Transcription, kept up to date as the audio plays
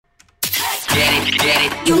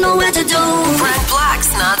Get it? You know what to do. Brent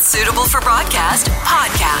Black's Not Suitable for Broadcast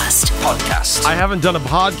podcast. I haven't done a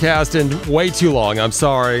podcast in way too long. I'm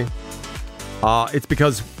sorry. It's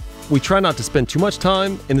because we try not to spend too much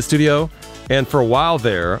time in the studio. And for a while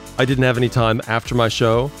there, I didn't have any time after my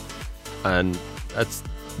show. And that's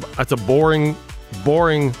a boring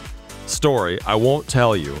story. I won't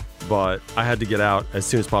tell you, but I had to get out as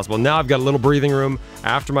soon as possible. Now I've got a little breathing room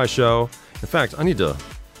after my show. In fact, I need to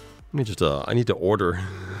order.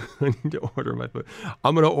 I need to order my food.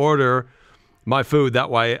 I'm going to order my food. That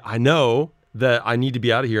way I know that I need to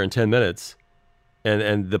be out of here in 10 minutes.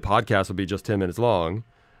 And the podcast will be just 10 minutes long.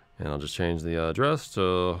 And I'll just change the address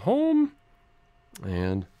to home.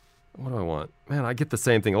 And what do I want? Man, I get the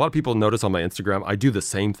same thing. A lot of people notice on my Instagram, I do the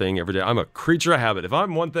same thing every day. I'm a creature of habit. If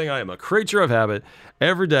I'm one thing, I am a creature of habit.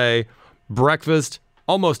 Every day, breakfast,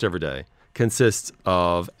 almost every day, consists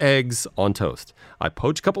of eggs on toast. I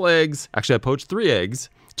poach a couple eggs. Actually, I poached 3 eggs.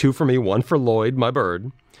 2 for me, 1 for Lloyd, my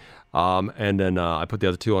bird. And then I put the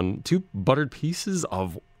other 2 on 2 buttered pieces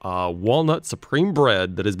of walnut supreme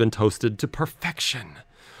bread that has been toasted to perfection.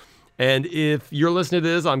 And if you're listening to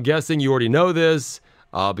this, I'm guessing you already know this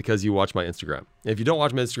because you watch my Instagram. If you don't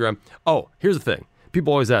watch my Instagram, here's the thing.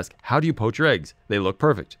 People always ask, how do you poach your eggs? They look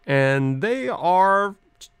perfect. And they are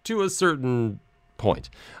to a certain point.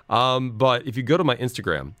 But if you go to my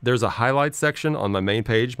Instagram, there's a highlights section on my main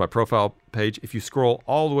page, my profile page. If you scroll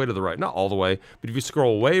all the way to the right, not all the way, but if you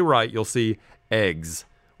scroll way right, you'll see eggs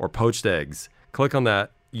or poached eggs. Click on that.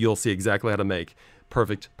 You'll see exactly how to make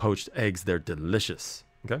perfect poached eggs. They're delicious.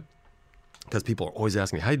 Okay? Because people are always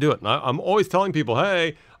asking me, how do you do it? And I'm always telling people,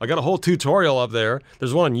 hey, I got a whole tutorial up there.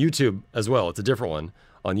 There's one on YouTube as well. It's a different one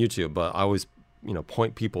on YouTube, but I always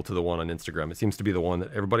point people to the one on Instagram. It seems to be the one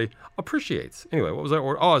that everybody appreciates. Anyway, what was I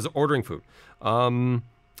ordering? I was ordering food.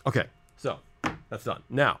 Okay, so that's done.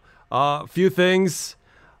 Now, a few things.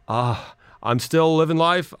 I'm still living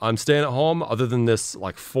life. I'm staying at home other than this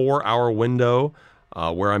 4-hour window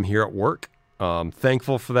where I'm here at work.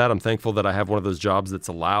 Thankful for that. I'm thankful that I have one of those jobs that's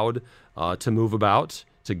allowed to move about,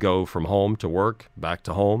 to go from home to work, back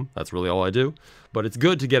to home. That's really all I do. But it's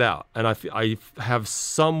good to get out. And I have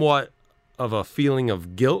somewhat of a feeling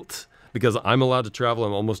of guilt because I'm allowed to travel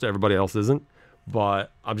and almost everybody else isn't.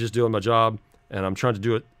 But I'm just doing my job and I'm trying to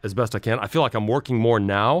do it as best I can. I feel like I'm working more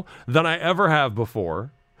now than I ever have before.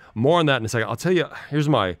 More on that in a second. I'll tell you, here's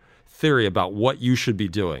my theory about what you should be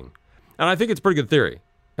doing. And I think it's a pretty good theory.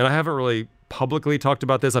 And I haven't really publicly talked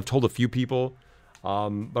about this. I've told a few people,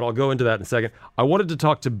 but I'll go into that in a second. I wanted to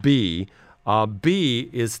talk to B. B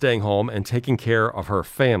is staying home and taking care of her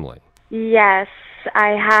family. Yes, I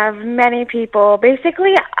have many people.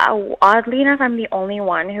 Basically, oddly enough, I'm the only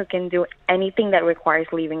one who can do anything that requires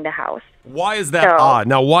leaving the house. Why is that odd?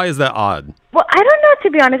 Now, why is that odd? Well, I don't know,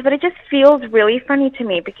 to be honest, but it just feels really funny to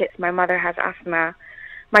me because my mother has asthma.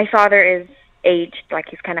 My father is aged,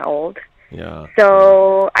 he's kind of old. Yeah.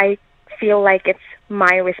 So I feel like it's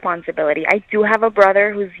my responsibility. I do have a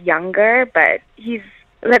brother who's younger, but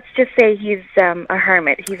let's just say he's a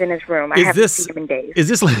hermit. He's in his room. I haven't seen him in days. Is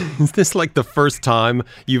this like the first time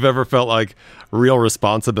you've ever felt like real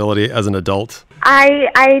responsibility as an adult?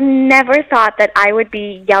 I never thought that I would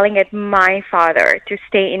be yelling at my father to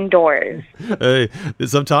stay indoors. Hey,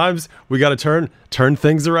 sometimes we got to turn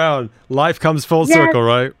things around. Life comes full circle,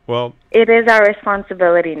 right? Well, it is our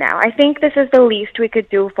responsibility now. I think this is the least we could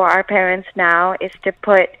do for our parents now is to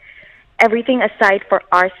put everything aside for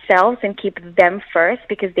ourselves and keep them first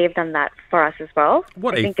because they've done that for us as well.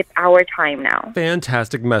 I think it's our time now.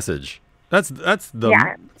 Fantastic message. That's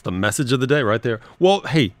the message of the day right there. Well,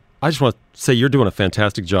 hey, I just want to say you're doing a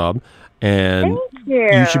fantastic job, and thank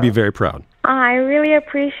you. You should be very proud. I really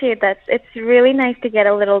appreciate that. It's really nice to get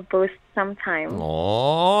a little boost sometimes.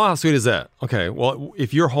 Oh, how sweet is that? Okay, well,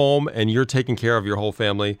 if you're home and you're taking care of your whole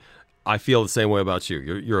family, I feel the same way about you.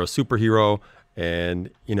 You're a superhero. And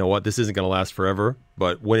you know what? This isn't going to last forever.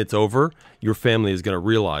 But when it's over, your family is going to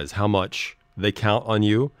realize how much they count on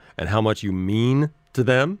you and how much you mean to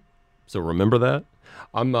them. So remember that.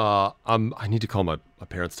 I need to call my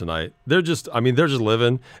parents tonight. They're just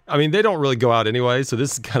living. They don't really go out anyway. So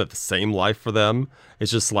this is kind of the same life for them.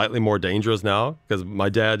 It's just slightly more dangerous now because my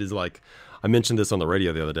dad is I mentioned this on the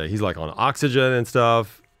radio the other day. He's on oxygen and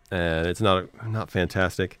stuff, and it's not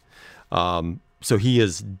fantastic. So he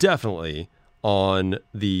is definitely on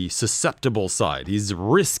the susceptible side. He's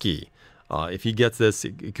risky. If he gets this,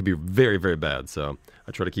 it could be very, very bad. So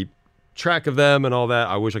I try to keep track of them and all that.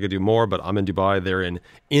 I wish I could do more, but I'm in Dubai. They're in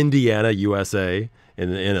Indiana, USA,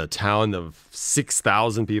 in a town of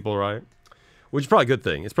 6,000 people, right? Which is probably a good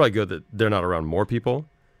thing. It's probably good that they're not around more people.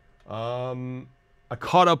 I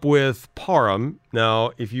caught up with Param.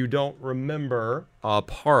 Now, if you don't remember,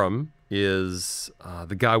 Param is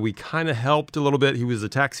the guy we kind of helped a little bit. He was a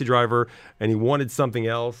taxi driver, and he wanted something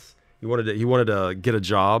else. He wanted to get a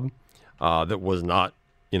job that was not,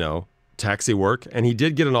 taxi work, and he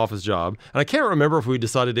did get an office job. And I can't remember if we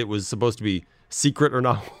decided it was supposed to be secret or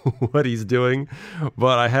not what he's doing,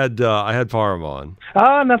 but I had Param on.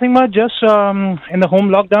 Nothing much. Just in the home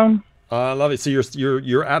lockdown. I love it. So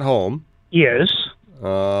you're at home. Yes.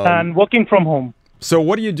 And working from home. So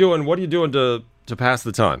what are you doing? What are you doing to pass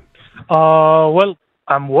the time? Well,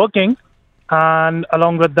 I'm working, and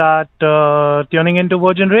along with that, tuning into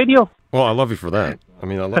Virgin Radio. Well, I love you for that. I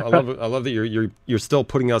mean, I love that you're still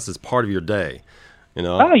putting us as part of your day.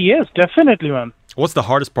 Yes, definitely, man. What's the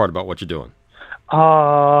hardest part about what you're doing?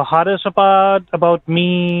 Hardest part about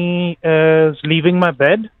me is leaving my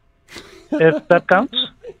bed, if that counts.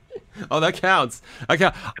 Oh, that counts.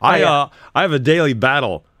 I have a daily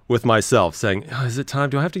battle with myself saying, is it time?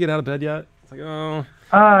 Do I have to get out of bed yet? It's like, oh.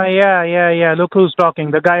 Yeah. Look who's talking.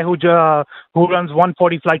 The guy who runs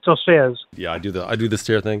 140 flights of stairs. Yeah, I do the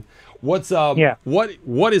stair thing. What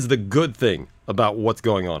is the good thing about what's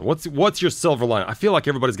going on? What's your silver lining? I feel like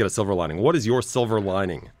everybody's got a silver lining. What is your silver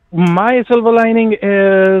lining? My silver lining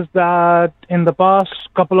is that in the past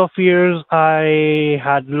couple of years, I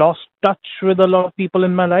had lost touch with a lot of people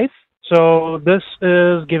in my life. So this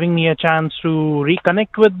is giving me a chance to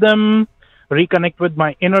reconnect with them, reconnect with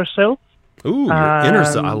my inner self. Ooh, your inner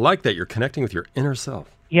self. I like that. You're connecting with your inner self.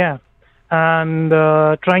 Yeah. And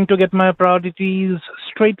trying to get my priorities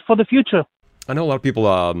straight for the future. I know a lot of people,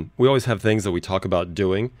 we always have things that we talk about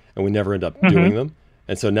doing, and we never end up doing them.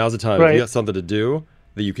 And so now's the time. If you got something to do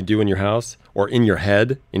that you can do in your house or in your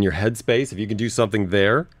head space, if you can do something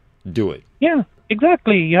there, do it. Yeah,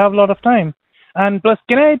 exactly. You have a lot of time. And plus,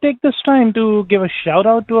 can I take this time to give a shout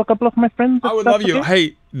out to a couple of my friends? I would love you. Okay?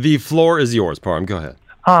 Hey, the floor is yours, Param. Go ahead.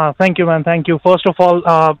 Thank you, man. Thank you. First of all,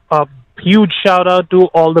 a huge shout out to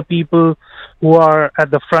all the people who are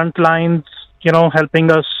at the front lines, helping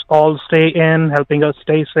us all stay in, helping us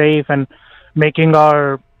stay safe, and making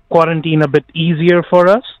our quarantine a bit easier for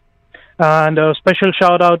us. And a special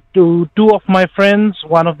shout out to two of my friends.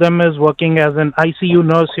 One of them is working as an ICU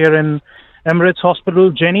nurse here in Emirates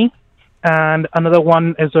Hospital, Jenny. And another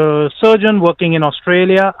one is a surgeon working in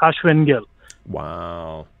Australia, Ashwin Gill.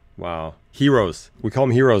 Wow. Heroes. We call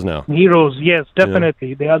them heroes now. Heroes, yes,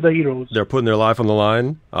 definitely. They are the heroes. They're putting their life on the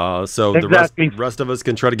line, so exactly. the rest of us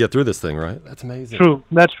can try to get through this thing, right? That's amazing. True.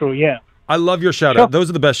 That's true, yeah. I love your shout-out.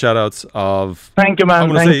 Those are the best shout-outs of... Thank you,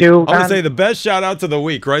 man. Thank you. I'm going to say the best shout-outs of the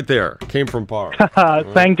week right there came from Par.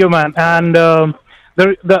 Thank you, man. And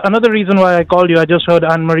another reason why I called you, I just heard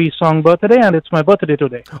Anne-Marie's song Birthday, and it's my birthday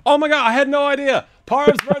today. Oh, my God. I had no idea.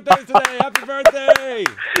 Par's birthday today. Happy birthday.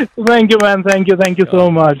 Thank you, man. Thank you so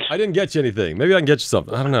much. I didn't get you anything. Maybe I can get you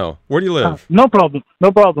something. I don't know. Where do you live? No problem.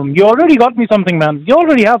 You already got me something, man. You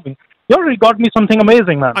already have me. You already got me something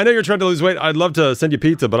amazing, man. I know you're trying to lose weight. I'd love to send you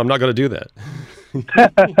pizza, but I'm not going to do that.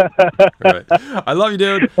 All right. I love you,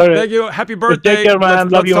 dude. Right. Thank you. Happy birthday. Take care, man.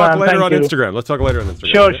 Let's talk man. later on Instagram. Let's talk later on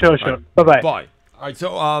Instagram. Sure. Right. Bye-bye. Bye. All right,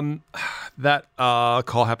 so that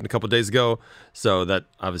call happened a couple of days ago, so that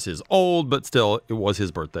obviously is old, but still, it was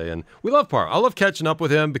his birthday, and we love Par. I love catching up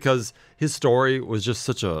with him because his story was just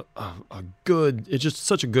such a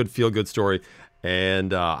good feel-good story,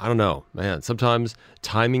 and I don't know, man, sometimes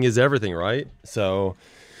timing is everything, right? So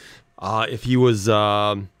if he was,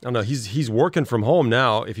 I don't know, he's working from home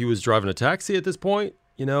now. If he was driving a taxi at this point,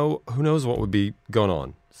 who knows what would be going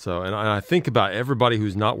on. So, and I think about everybody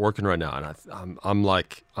who's not working right now, and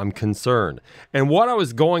I'm concerned. And what I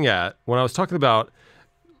was going at when I was talking about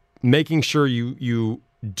making sure you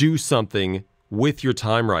do something with your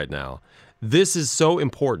time right now, this is so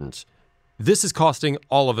important. This is costing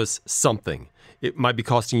all of us something. It might be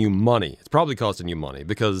costing you money. It's probably costing you money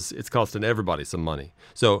because it's costing everybody some money.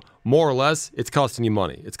 So more or less, it's costing you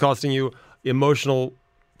money. It's costing you emotional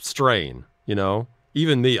strain,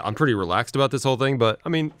 Even me, I'm pretty relaxed about this whole thing, but I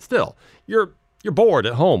mean, still, you're bored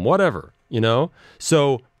at home, whatever,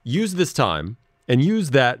 So use this time and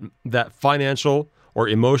use that financial or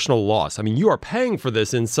emotional loss. I mean, you are paying for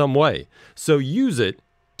this in some way. So use it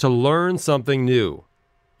to learn something new.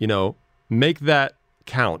 Make that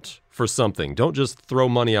count for something. Don't just throw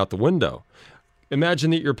money out the window.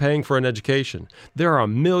 Imagine that you're paying for an education. There are a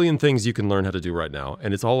million things you can learn how to do right now,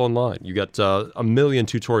 and it's all online. You got a million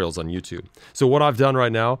tutorials on YouTube. So what I've done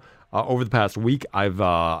right now, over the past week,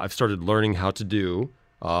 I've started learning how to do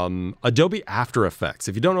Adobe After Effects.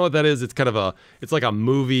 If you don't know what that is, it's like a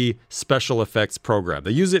movie special effects program.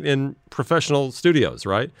 They use it in professional studios,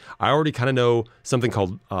 right? I already kind of know something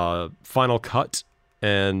called Final Cut.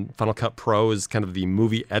 and Final Cut Pro is kind of the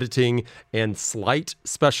movie editing and slight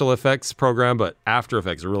special effects program, but After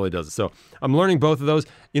Effects really does it. So I'm learning both of those.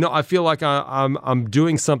 I feel like I'm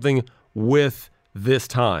doing something with this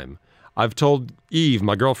time. I've told Eve,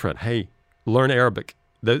 my girlfriend, hey, learn Arabic.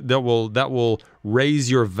 That will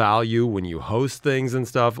raise your value when you host things and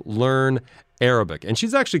stuff. Learn Arabic. And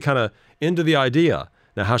she's actually kind of into the idea.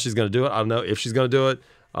 Now, how she's going to do it, I don't know. If she's going to do it,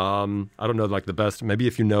 I don't know, like the best. Maybe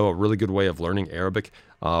if you know a really good way of learning Arabic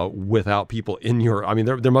without people in your... I mean,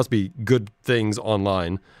 there must be good things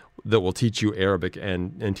online that will teach you Arabic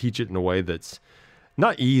and teach it in a way that's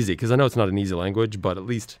not easy, because I know it's not an easy language, but at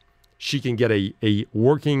least she can get a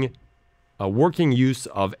working use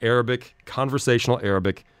of Arabic, conversational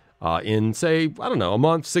Arabic, in, say, I don't know, a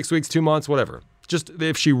month, 6 weeks, 2 months, whatever. Just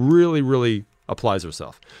if she really, really applies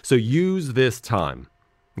herself. So use this time,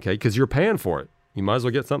 okay? Because you're paying for it. You might as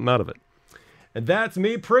well get something out of it. And that's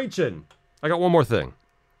me preaching. I got one more thing,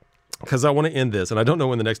 because I want to end this, and I don't know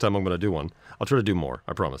when the next time I'm going to do one. I'll try to do more,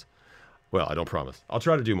 I promise. Well, I don't promise. I'll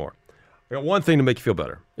try to do more. I got one thing to make you feel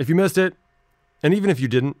better. If you missed it, and even if you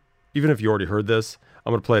didn't, even if you already heard this,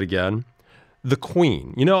 I'm going to play it again. The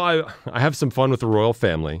Queen. I have some fun with the royal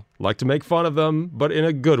family. Like to make fun of them, but in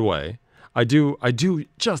a good way. I do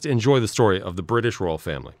just enjoy the story of the British royal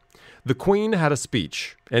family. The Queen had a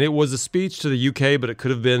speech, and it was a speech to the UK, but it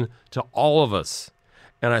could have been to all of us.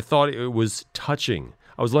 And I thought it was touching.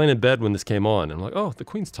 I was laying in bed when this came on, and I'm like, oh, the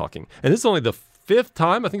Queen's talking. And this is only the fifth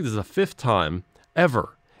time, I think this is the fifth time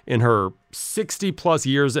ever in her 60-plus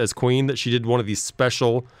years as Queen that she did one of these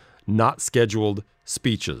special, not scheduled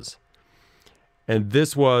speeches. And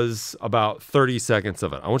this was about 30 seconds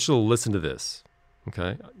of it. I want you to listen to this,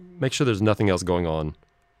 okay? Make sure there's nothing else going on.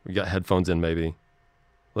 We got headphones in, maybe.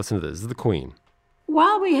 Listen to this. This is the Queen.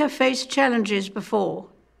 While we have faced challenges before,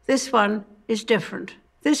 this one is different.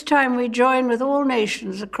 This time we join with all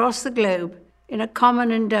nations across the globe in a common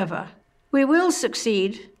endeavor. We will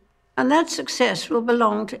succeed, and that success will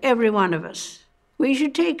belong to every one of us. We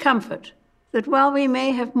should take comfort that while we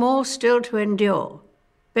may have more still to endure,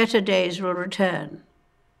 better days will return.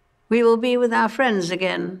 We will be with our friends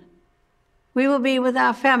again. We will be with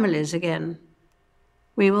our families again.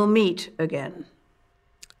 We will meet again.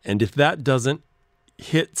 And if that doesn't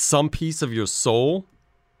hit some piece of your soul,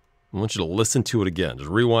 I want you to listen to it again. Just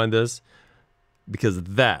rewind this, because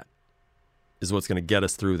that is what's going to get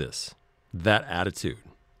us through this. That attitude.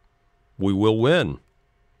 We will win,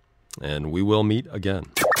 and we will meet again.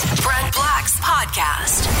 Brent Black's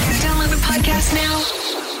podcast. Download the podcast now.